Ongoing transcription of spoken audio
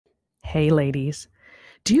Hey, ladies.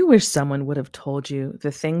 Do you wish someone would have told you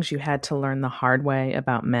the things you had to learn the hard way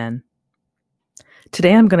about men?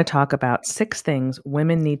 Today, I'm going to talk about 6 things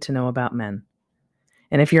women need to know about men.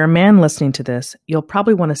 And if you're a man listening to this, you'll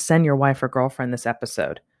probably want to send your wife or girlfriend this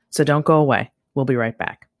episode. So don't go away. We'll be right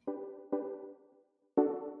back.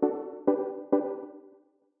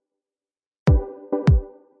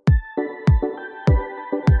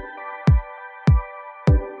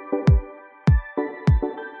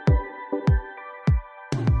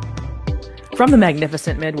 From the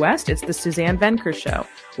magnificent Midwest, it's the Suzanne Venker Show,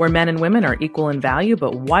 where men and women are equal in value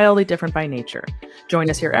but wildly different by nature.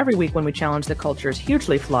 Join us here every week when we challenge the culture's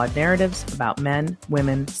hugely flawed narratives about men,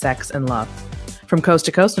 women, sex, and love. From coast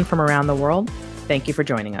to coast and from around the world, thank you for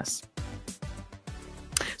joining us.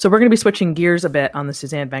 So we're going to be switching gears a bit on the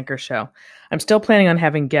Suzanne Venker Show. I'm still planning on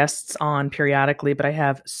having guests on periodically, but I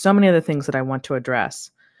have so many other things that I want to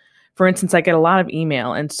address. For instance, I get a lot of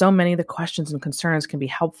email, and so many of the questions and concerns can be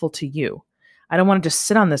helpful to you. I don't want to just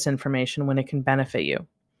sit on this information when it can benefit you.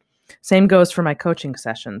 Same goes for my coaching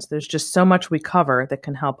sessions. There's just so much we cover that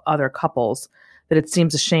can help other couples that it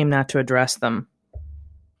seems a shame not to address them.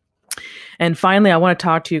 And finally, I want to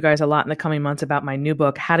talk to you guys a lot in the coming months about my new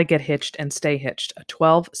book, How to Get Hitched and Stay Hitched, a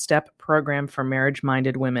 12-step program for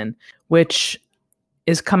marriage-minded women, which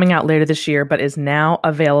is coming out later this year, but is now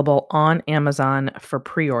available on Amazon for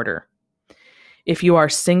pre-order. If you are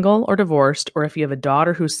single or divorced, or if you have a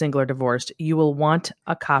daughter who's single or divorced, you will want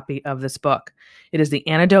a copy of this book. It is the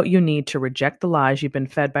antidote you need to reject the lies you've been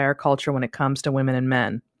fed by our culture when it comes to women and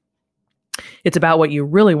men. It's about what you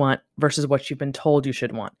really want versus what you've been told you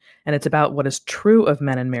should want. And it's about what is true of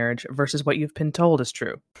men and marriage versus what you've been told is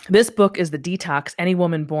true. This book is the detox any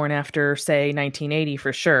woman born after, say, 1980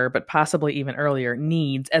 for sure, but possibly even earlier,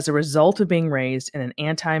 needs as a result of being raised in an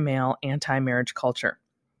anti-male, anti-marriage culture.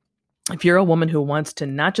 If you're a woman who wants to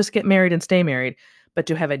not just get married and stay married, but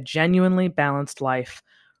to have a genuinely balanced life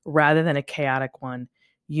rather than a chaotic one,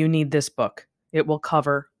 you need this book. It will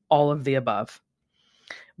cover all of the above.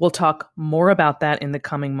 We'll talk more about that in the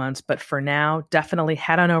coming months, but for now, definitely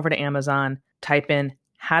head on over to Amazon, type in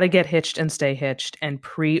How to Get Hitched and Stay Hitched, and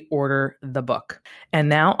pre-order the book. And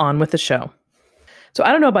now on with the show. So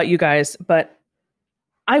I don't know about you guys, but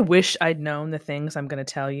I wish I'd known the things I'm going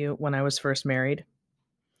to tell you when I was first married.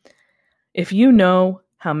 If you know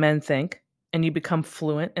how men think and you become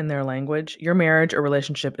fluent in their language, your marriage or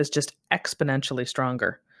relationship is just exponentially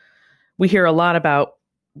stronger. We hear a lot about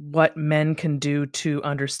what men can do to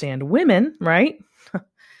understand women, right?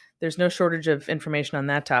 There's no shortage of information on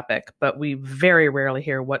that topic, but we very rarely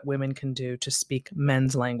hear what women can do to speak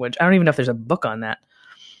men's language. I don't even know if there's a book on that.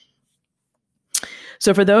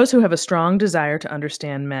 So for those who have a strong desire to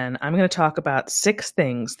understand men, I'm going to talk about 6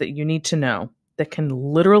 things that you need to know that can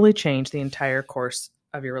literally change the entire course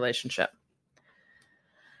of your relationship.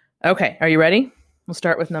 Okay, are you ready? We'll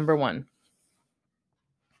start with number 1.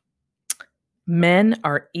 Men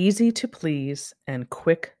are easy to please and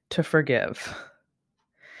quick to forgive.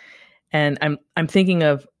 And I'm thinking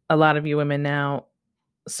of a lot of you women now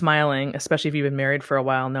smiling, especially if you've been married for a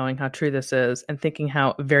while, knowing how true this is, and thinking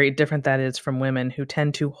how very different that is from women who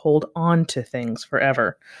tend to hold on to things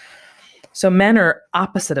forever. So men are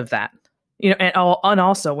opposite of that. And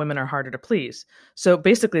also women are harder to please. So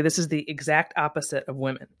basically, this is the exact opposite of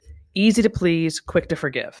women. Easy to please, quick to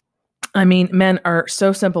forgive. I mean, men are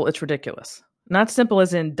so simple, it's ridiculous. Not simple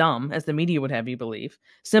as in dumb, as the media would have you believe.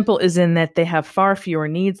 Simple as in that they have far fewer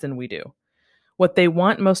needs than we do. What they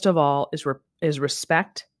want most of all is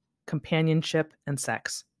respect, companionship, and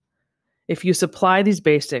sex. If you supply these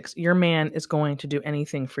basics, your man is going to do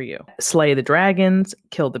anything for you. Slay the dragons,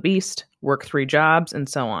 kill the beast, work 3 jobs, and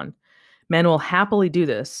so on. Men will happily do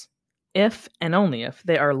this if and only if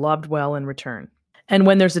they are loved well in return. And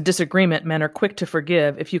when there's a disagreement, men are quick to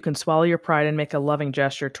forgive if you can swallow your pride and make a loving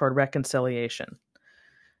gesture toward reconciliation.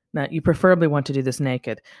 Now, you preferably want to do this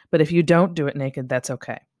naked, but if you don't do it naked, that's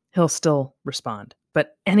okay. He'll still respond.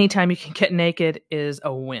 But anytime you can get naked is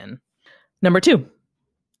a win. Number 2,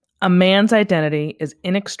 a man's identity is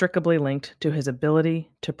inextricably linked to his ability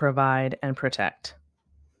to provide and protect.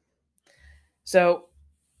 So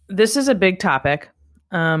this is a big topic.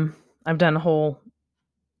 I've done a whole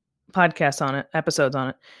podcast on it, episodes on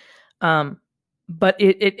it. But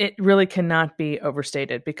it really cannot be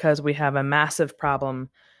overstated because we have a massive problem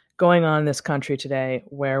going on in this country today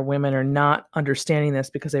where women are not understanding this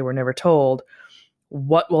because they were never told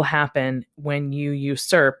what will happen when you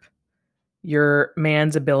usurp your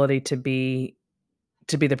man's ability to be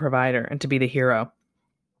the provider and to be the hero.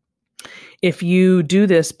 If you do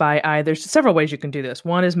this by there's several ways you can do this.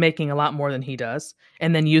 One is making a lot more than he does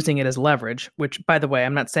and then using it as leverage, which, by the way,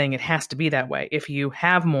 I'm not saying it has to be that way. If you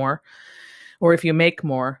have more or if you make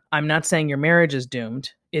more, I'm not saying your marriage is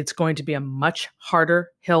doomed. It's going to be a much harder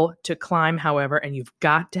hill to climb, however, and you've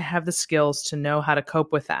got to have the skills to know how to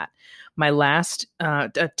cope with that. My last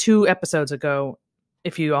 2 episodes ago,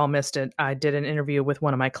 if you all missed it, I did an interview with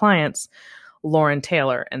one of my clients, Lauren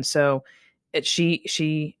Taylor, and so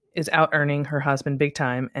she is out earning her husband big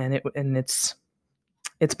time, and it's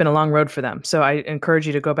been a long road for them. So I encourage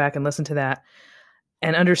you to go back and listen to that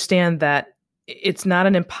and understand that it's not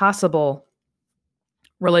an impossible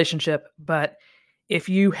relationship, but if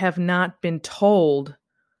you have not been told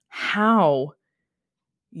how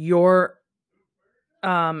your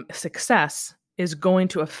success is going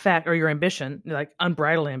to affect, or your ambition, like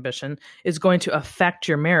unbridled ambition, is going to affect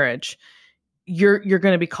your marriage, you're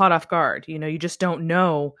going to be caught off guard. You just don't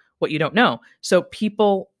know what you don't know. So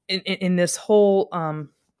people in this whole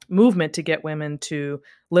movement to get women to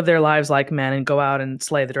live their lives like men and go out and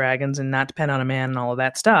slay the dragons and not depend on a man and all of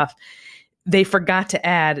that stuff, they forgot to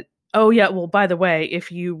add, oh yeah, well, by the way,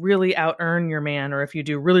 if you really out earn your man, or if you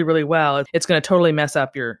do really, really well, it's going to totally mess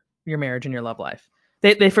up your marriage and your love life.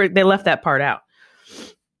 They left that part out.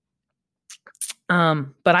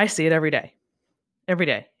 But I see it every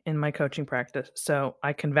day in my coaching practice. So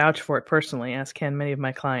I can vouch for it personally, as can many of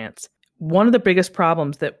my clients. One of the biggest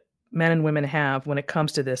problems that men and women have when it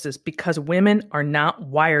comes to this is because women are not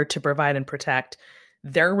wired to provide and protect,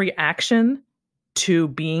 their reaction to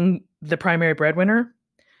being the primary breadwinner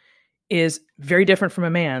is very different from a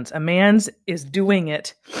man's. A man's is doing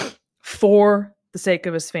it for the sake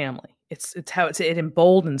of his family. It's how it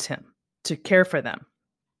emboldens him to care for them.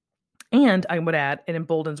 And I would add, it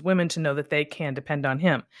emboldens women to know that they can depend on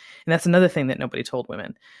him. And that's another thing that nobody told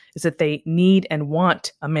women, is that they need and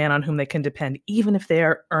want a man on whom they can depend, even if they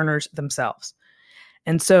are earners themselves.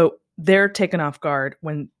 And so they're taken off guard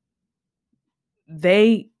when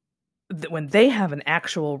they have an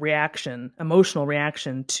actual reaction, emotional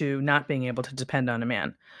reaction to not being able to depend on a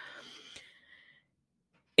man.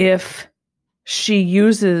 If she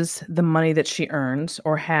uses the money that she earns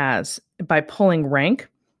or has by pulling rank,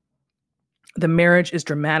 the marriage is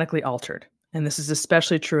dramatically altered. And this is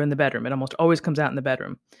especially true in the bedroom. It almost always comes out in the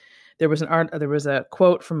bedroom. There was a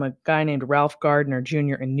quote from a guy named Ralph Gardner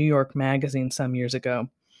Jr. in New York Magazine some years ago,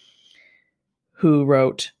 who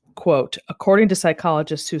wrote, quote, according to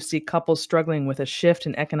psychologists who see couples struggling with a shift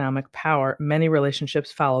in economic power, many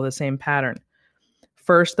relationships follow the same pattern.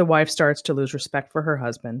 First, the wife starts to lose respect for her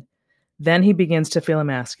husband. Then he begins to feel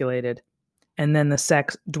emasculated. And then the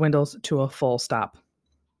sex dwindles to a full stop.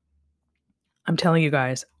 I'm telling you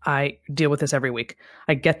guys, I deal with this every week.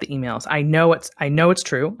 I get the emails. I know it's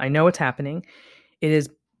true. I know it's happening. It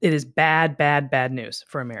is bad, bad, bad news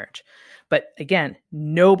for a marriage. But again,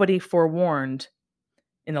 nobody forewarned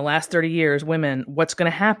in the last 30 years women what's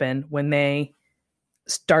going to happen when they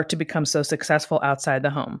start to become so successful outside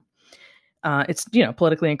the home. It's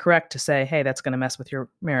politically incorrect to say, hey, that's going to mess with your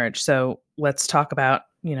marriage. So let's talk about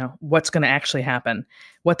what's going to actually happen,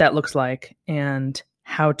 what that looks like, and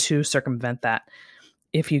how to circumvent that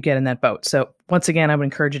if you get in that boat. So once again, I would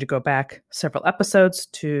encourage you to go back several episodes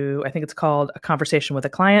to, I think it's called A Conversation with a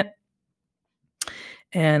Client.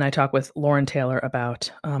 And I talk with Lauren Taylor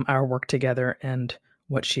about our work together and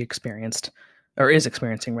what she experienced, or is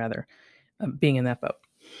experiencing rather, being in that boat.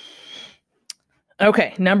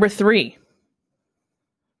 Okay, number 3.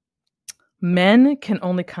 Men can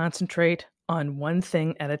only concentrate on one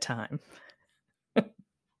thing at a time.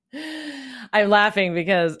 I'm laughing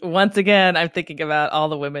because once again, I'm thinking about all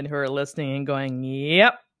the women who are listening and going,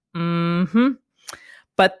 yep,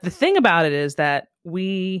 But the thing about it is that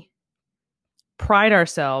we pride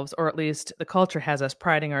ourselves, or at least the culture has us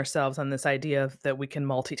priding ourselves on this idea of that we can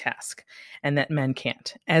multitask and that men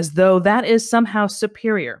can't, as though that is somehow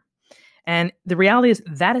superior. And the reality is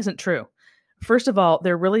that isn't true. First of all,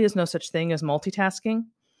 there really is no such thing as multitasking.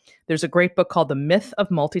 There's a great book called The Myth of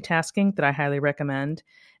Multitasking that I highly recommend.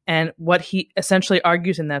 And what he essentially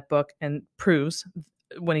argues in that book and proves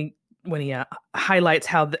when he highlights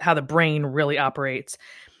how the brain really operates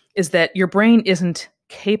is that your brain isn't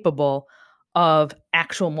capable of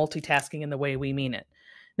actual multitasking in the way we mean it.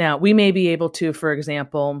 Now, we may be able to, for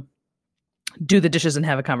example, do the dishes and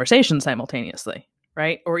have a conversation simultaneously,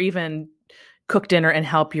 right? Or even cook dinner and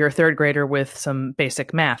help your 3rd grader with some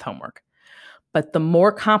basic math homework. But the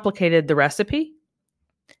more complicated the recipe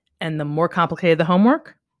and the more complicated the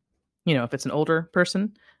homework, if it's an older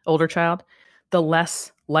child, the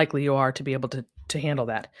less likely you are to be able to handle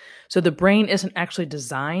that. So the brain isn't actually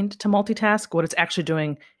designed to multitask. What it's actually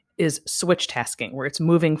doing is switch tasking, where it's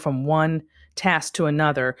moving from one task to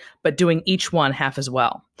another, but doing each one half as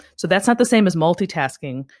well. So that's not the same as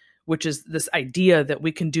multitasking, which is this idea that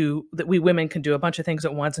we women can do a bunch of things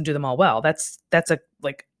at once and do them all well. That's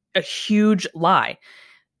a huge lie,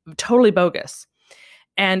 totally bogus.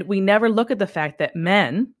 And we never look at the fact that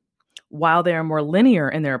men, while they are more linear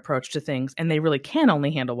in their approach to things, and they really can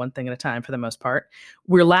only handle one thing at a time for the most part,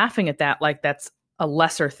 we're laughing at that like that's a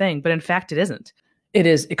lesser thing, but in fact it isn't. It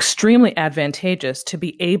is extremely advantageous to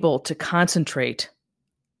be able to concentrate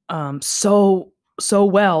so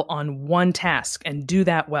well on one task and do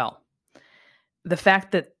that well. The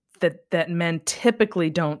fact that men typically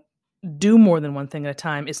don't do more than one thing at a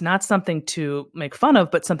time is not something to make fun of,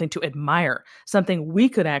 but something to admire, something we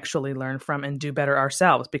could actually learn from and do better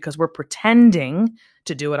ourselves, because we're pretending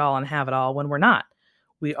to do it all and have it all when we're not.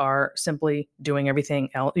 We are simply doing everything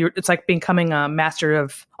else. It's like becoming a master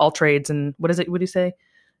of all trades and what do you say?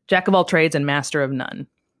 Jack of all trades and master of none.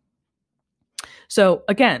 So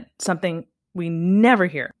again, something we never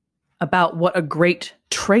hear about what a great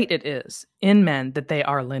trait it is in men that they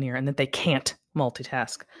are linear and that they can't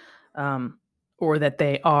multitask, or that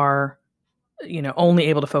they are, only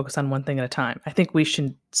able to focus on one thing at a time. I think we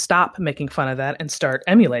should stop making fun of that and start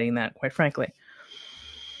emulating that, quite frankly.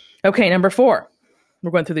 Okay, number 4.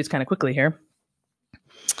 We're going through these kind of quickly here.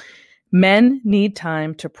 Men need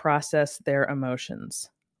time to process their emotions.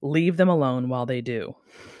 Leave them alone while they do.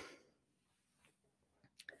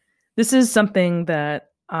 This is something that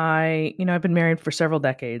I've been married for several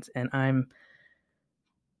decades, and I'm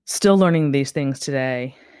still learning these things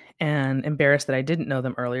today and embarrassed that I didn't know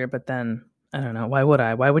them earlier, but then I don't know. Why would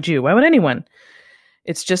I? Why would you? Why would anyone?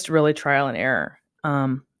 It's just really trial and error.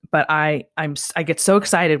 But I get so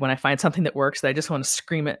excited when I find something that works that I just want to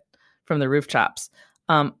scream it from the rooftops.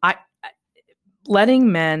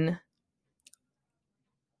 Letting men,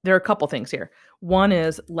 there are a couple things here. One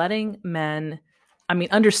is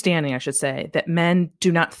understanding, I should say, that men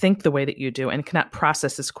do not think the way that you do and cannot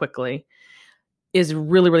process as quickly is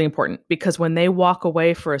really, really important, because when they walk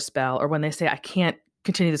away for a spell, or when they say, I can't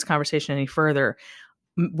continue this conversation any further,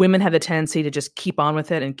 women have the tendency to just keep on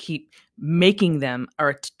with it and keep making them,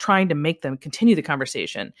 or trying to make them continue the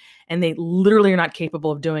conversation. And they literally are not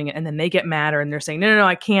capable of doing it. And then they get madder and they're saying, no,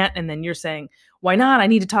 I can't. And then you're saying, why not? I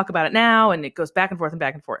need to talk about it now. And it goes back and forth and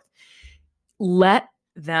back and forth. Let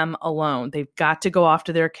them alone. They've got to go off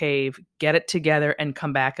to their cave, get it together, and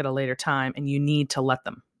come back at a later time. And you need to let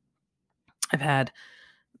them. I've had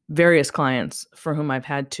various clients for whom I've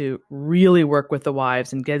had to really work with the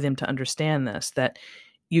wives and get them to understand this, that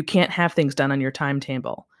you can't have things done on your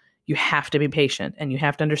timetable. You have to be patient, and you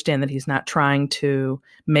have to understand that he's not trying to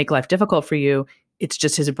make life difficult for you. It's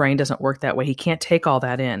just his brain doesn't work that way. He can't take all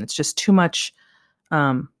that in. It's just too much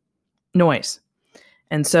noise.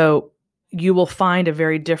 And so you will find a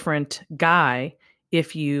very different guy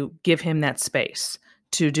if you give him that space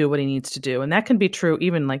to do what he needs to do. And that can be true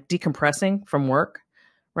even like decompressing from work,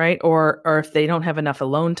 right? Or if they don't have enough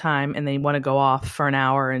alone time and they want to go off for an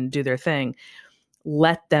hour and do their thing,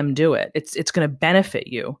 let them do it. It's going to benefit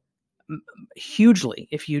you hugely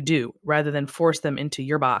if you do, rather than force them into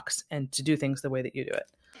your box and to do things the way that you do it.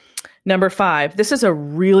 Number 5, this is a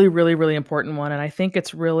really, really, really important one. And I think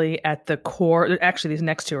it's really at the core. Actually, these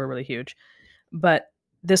next two are really huge, but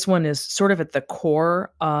this one is sort of at the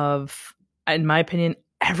core of, in my opinion,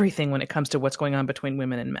 everything when it comes to what's going on between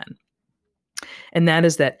women and men. And that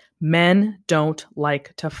is that men don't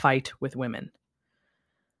like to fight with women.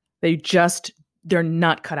 They're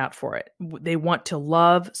not cut out for it. They want to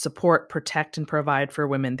love, support, protect, and provide for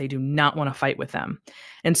women. They do not want to fight with them.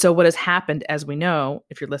 And so what has happened, as we know,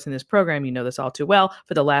 if you're listening to this program, you know this all too well,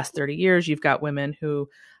 for the last 30 years, you've got women who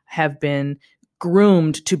have been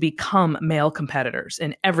groomed to become male competitors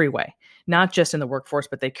in every way, not just in the workforce,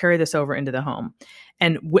 but they carry this over into the home.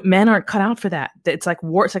 And men aren't cut out for that. It's like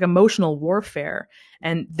war. It's like emotional warfare.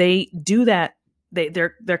 And they do that.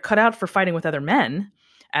 They're cut out for fighting with other men,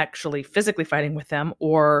 actually physically fighting with them,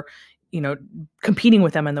 or, competing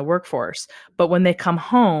with them in the workforce. But when they come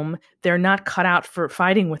home, they're not cut out for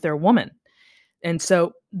fighting with their woman. And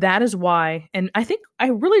so that is why, and I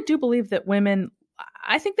really do believe that women,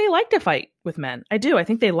 I think they like to fight with men. I do. I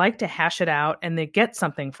think they like to hash it out and they get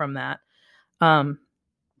something from that.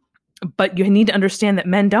 But you need to understand that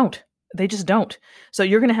men don't. They just don't. So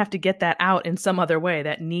you're going to have to get that out in some other way,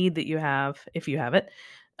 that need that you have, if you have it,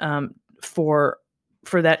 for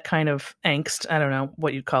that kind of angst, I don't know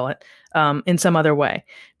what you'd call it, in some other way.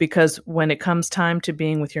 Because when it comes time to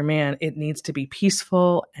being with your man, it needs to be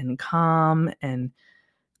peaceful and calm and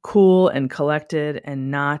cool and collected and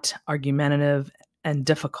not argumentative and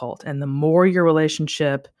difficult. And the more your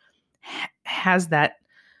relationship has that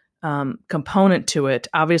component to it.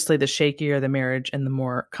 Obviously, the shakier the marriage and the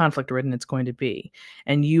more conflict ridden it's going to be.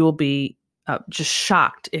 And you will be just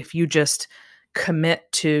shocked if you just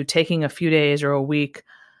commit to taking a few days or a week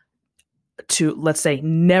to, let's say,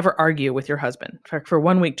 never argue with your husband. For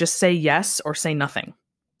 1 week, just say yes or say nothing.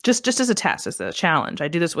 Just as a test, as a challenge. I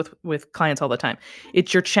do this with clients all the time.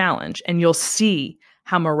 It's your challenge, and you'll see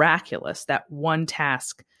how miraculous that one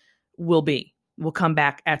task will come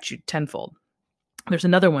back at you tenfold. There's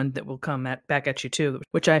another one that will come back at you too,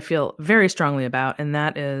 which I feel very strongly about, and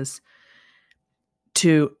that is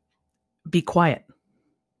to be quiet.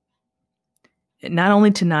 Not only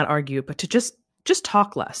to not argue, but to just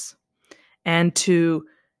talk less, and to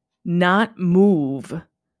not move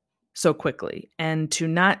so quickly, and to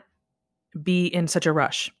not be in such a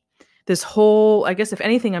rush. This whole, I guess, if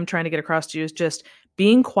anything I'm trying to get across to you is just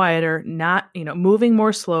being quieter, not, moving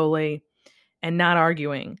more slowly, and not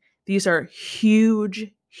arguing. These are huge,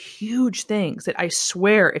 huge things that I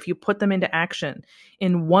swear, if you put them into action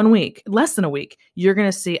in 1 week, less than a week, you're going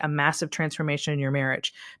to see a massive transformation in your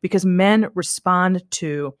marriage, because men respond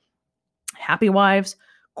to happy wives,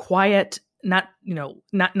 quiet, not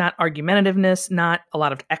argumentativeness, not a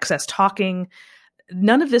lot of excess talking.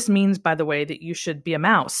 None of this means, by the way, that you should be a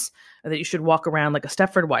mouse, or that you should walk around like a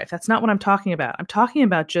Stepford wife. That's not what I'm talking about. I'm talking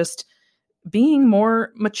about just being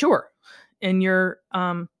more mature in your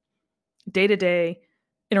day-to-day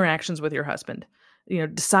interactions with your husband.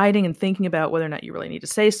 Deciding and thinking about whether or not you really need to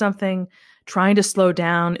say something. Trying to slow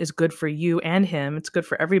down is good for you and him. It's good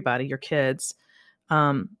for everybody, your kids.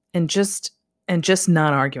 And just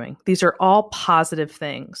not arguing. These are all positive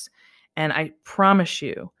things. And I promise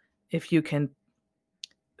you, if you can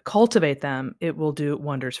cultivate them, it will do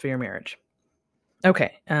wonders for your marriage.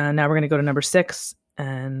 Okay, now we're going to go to number 6.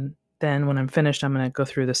 And then when I'm finished, I'm going to go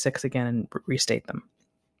through the 6 again and restate them.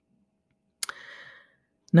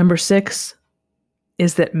 Number 6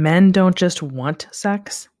 is that men don't just want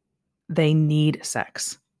sex, they need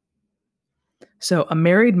sex. So a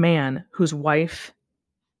married man whose wife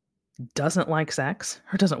doesn't like sex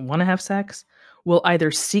or doesn't want to have sex will either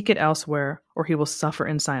seek it elsewhere or he will suffer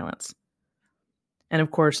in silence. And of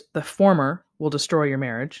course, the former will destroy your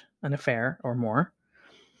marriage, an affair or more,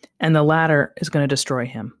 and the latter is going to destroy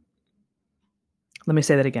him. Let me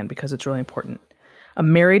say that again because it's really important. A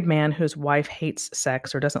married man whose wife hates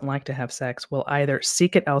sex or doesn't like to have sex will either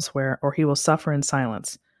seek it elsewhere or he will suffer in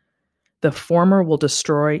silence. The former will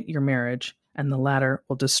destroy your marriage and the latter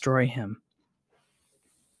will destroy him.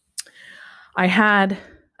 I had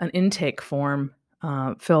an intake form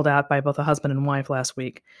filled out by both a husband and wife last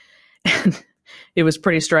week, and it was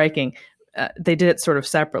pretty striking. They did it sort of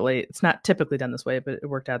separately. It's not typically done this way, but it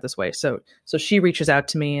worked out this way. So she reaches out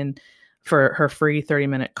to me and for her free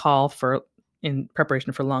 30-minute call in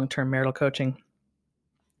preparation for long-term marital coaching.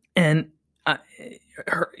 And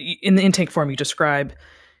in the intake form, you describe,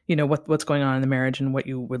 what's going on in the marriage and what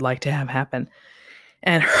you would like to have happen.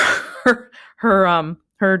 And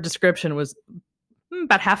her description was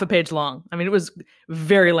about half a page long. I mean, it was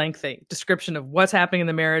very lengthy description of what's happening in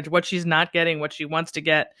the marriage, what she's not getting, what she wants to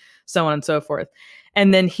get, so on and so forth.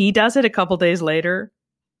 And then he does it a couple days later.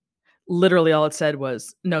 Literally all it said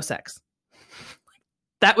was no sex.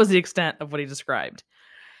 That was the extent of what he described.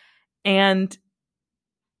 And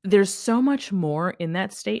there's so much more in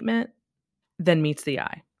that statement than meets the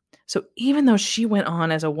eye. So even though she went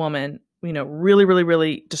on as a woman, really, really,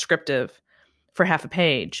 really descriptive for half a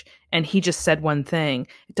page, and he just said one thing,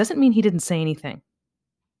 it doesn't mean he didn't say anything.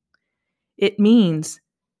 It means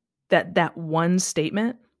that one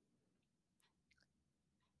statement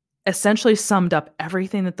essentially summed up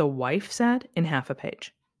everything that the wife said in half a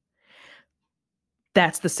page.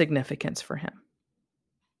 That's the significance for him.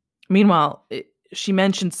 Meanwhile, she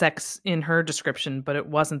mentioned sex in her description, but it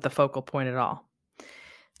wasn't the focal point at all.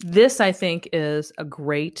 This, I think, is a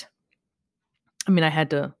great, I had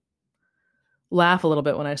to laugh a little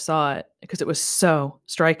bit when I saw it because it was so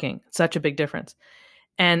striking, such a big difference.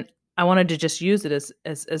 And I wanted to just use it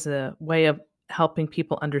as a way of helping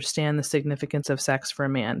people understand the significance of sex for a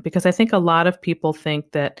man. Because I think a lot of people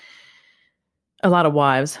think that, a lot of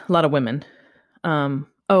wives, a lot of women,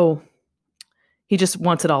 he just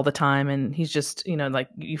wants it all the time and he's just, like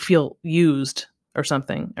you feel used or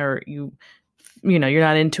something, or you're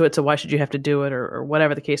not into it, so why should you have to do it, or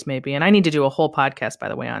whatever the case may be. And I need to do a whole podcast, by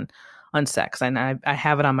the way, on sex. And I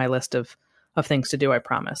have it on my list of things to do, I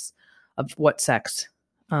promise, of what's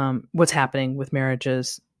happening with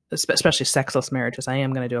marriages, especially sexless marriages. I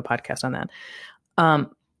am going to do a podcast on that.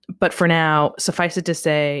 But for now, suffice it to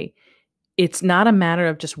say, it's not a matter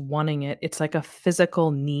of just wanting it. It's like a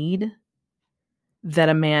physical need that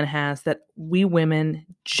a man has that we women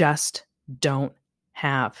just don't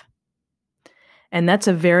have. And that's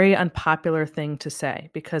a very unpopular thing to say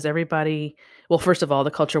because everybody, well, first of all,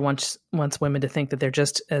 the culture wants women to think that they're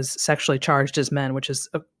just as sexually charged as men, which is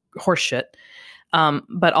horseshit.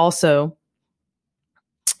 But also,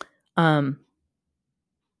 the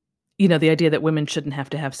idea that women shouldn't have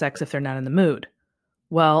to have sex if they're not in the mood.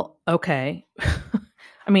 Well, okay.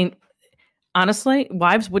 I mean, honestly,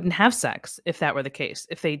 wives wouldn't have sex if that were the case,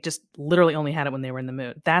 if they just literally only had it when they were in the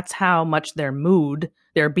mood. That's how much their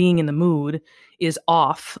being in the mood, is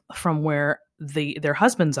off from where their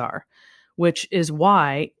husbands are, which is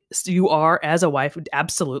why you are, as a wife,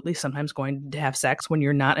 absolutely sometimes going to have sex when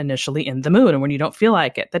you're not initially in the mood and when you don't feel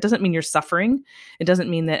like it. That doesn't mean you're suffering. It doesn't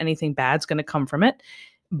mean that anything bad's going to come from it,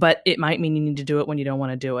 but it might mean you need to do it when you don't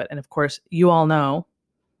want to do it. And of course, you all know,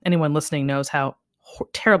 anyone listening knows how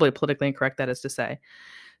terribly politically incorrect that is to say.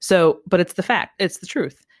 So, but it's the fact, it's the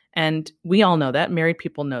truth. And we all know that. Married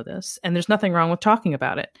people know this. And there's nothing wrong with talking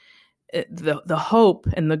about it. The hope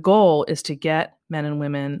and the goal is to get men and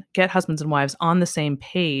women, get husbands and wives on the same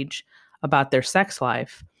page about their sex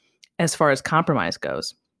life as far as compromise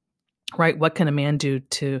goes, right? What can a man do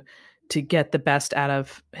to get the best out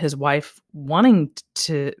of his wife wanting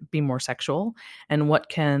to be more sexual, and what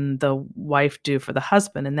can the wife do for the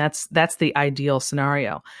husband? And that's the ideal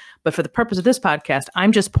scenario. But for the purpose of this podcast,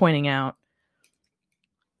 I'm just pointing out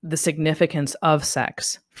the significance of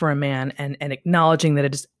sex for a man and acknowledging that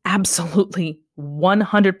it is absolutely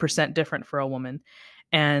 100% different for a woman.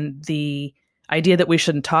 And the idea that we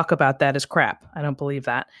shouldn't talk about that is crap. I don't believe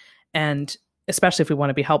that. And especially if we want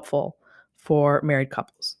to be helpful for married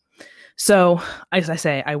couples. So as I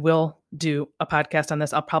say, I will do a podcast on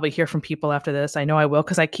this. I'll probably hear from people after this. I know I will,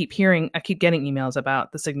 because I keep getting emails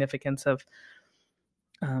about the significance of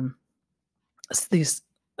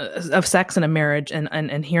of sex in a marriage,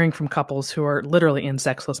 and hearing from couples who are literally in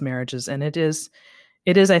sexless marriages. And it is,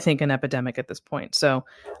 I think, an epidemic at this point. So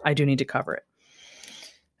I do need to cover it.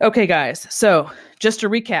 Okay, guys. So just to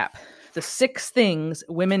recap, the 6 things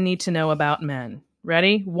women need to know about men.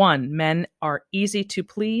 Ready? 1, men are easy to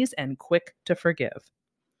please and quick to forgive.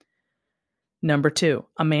 Number 2,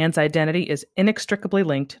 a man's identity is inextricably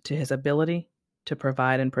linked to his ability to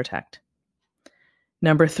provide and protect.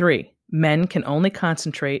 Number 3, men can only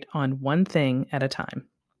concentrate on one thing at a time.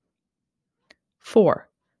 4,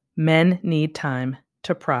 men need time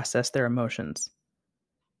to process their emotions.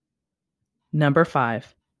 Number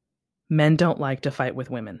 5, men don't like to fight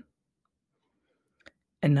with women.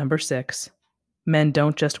 And number 6, men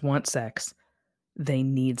don't just want sex, they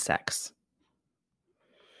need sex.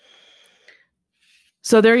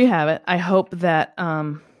 So there you have it. I hope that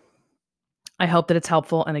it's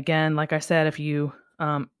helpful. And again, like I said, if you,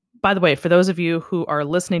 by the way, for those of you who are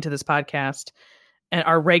listening to this podcast and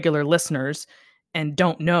are regular listeners and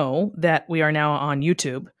don't know that we are now on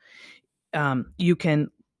YouTube, you can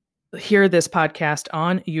hear this podcast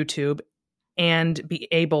on YouTube and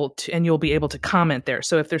you'll be able to comment there.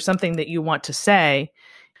 So if there's something that you want to say,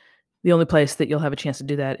 the only place that you'll have a chance to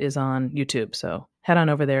do that is on YouTube. So head on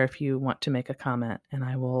over there if you want to make a comment, and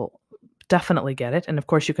I will definitely get it. And of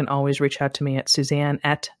course, you can always reach out to me at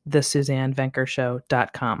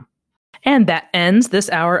Suzanne@thesuzannevenkershow.com. And that ends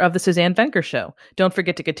this hour of the Suzanne Venker Show. Don't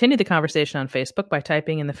forget to continue the conversation on Facebook by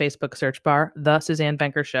typing in the Facebook search bar, The Suzanne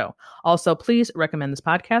Venker Show. Also, please recommend this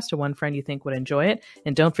podcast to one friend you think would enjoy it.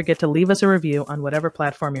 And don't forget to leave us a review on whatever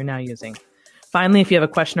platform you're now using. Finally, if you have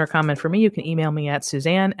a question or comment for me, you can email me at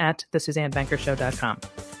Suzanne@thesuzannevenkershow.com.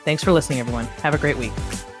 Thanks for listening, everyone. Have a great week.